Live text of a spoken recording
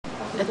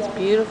It's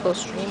beautiful,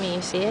 streamy.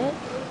 You see it?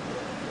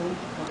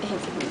 It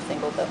hits me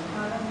single though.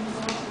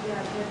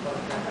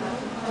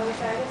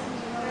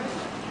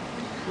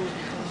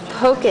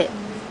 Poke it.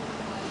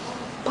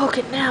 Poke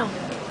it now.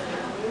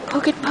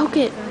 Poke it, poke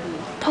it.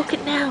 Poke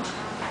it now.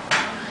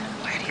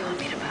 Where do you want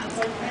me to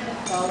poke?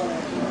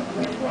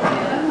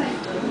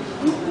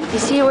 You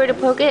see where to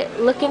poke it?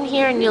 Look in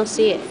here and you'll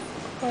see it.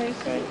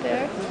 Like right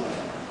there.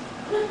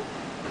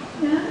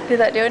 Did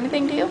that do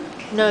anything to you?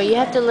 No, you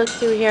have to look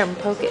through here and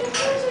poke it.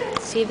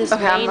 See this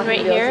Okay, I'm vein not right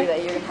gonna be able here? to do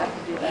that. You're gonna have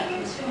to do that.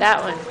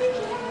 That one.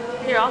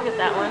 Here, I'll get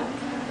that one.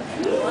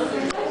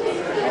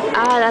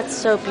 Ah, that's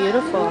so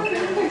beautiful.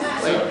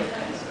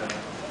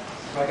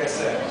 Like I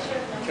said,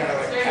 kind of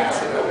like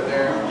pass it over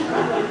there.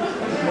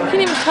 You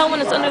can't even tell when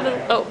it's under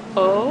the...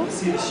 Oh.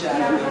 See the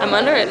shadow. I'm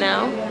under it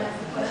now.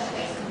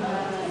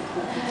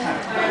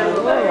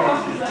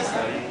 Whoa.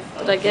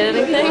 Did I get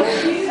anything?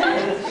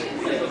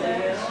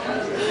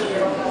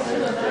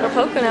 We're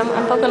poking them.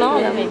 I'm poking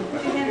all of them.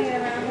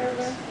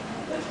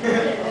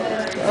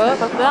 Oh,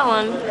 poke that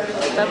one.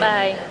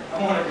 Bye-bye.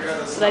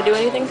 Did I do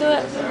anything to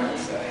it?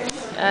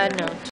 No.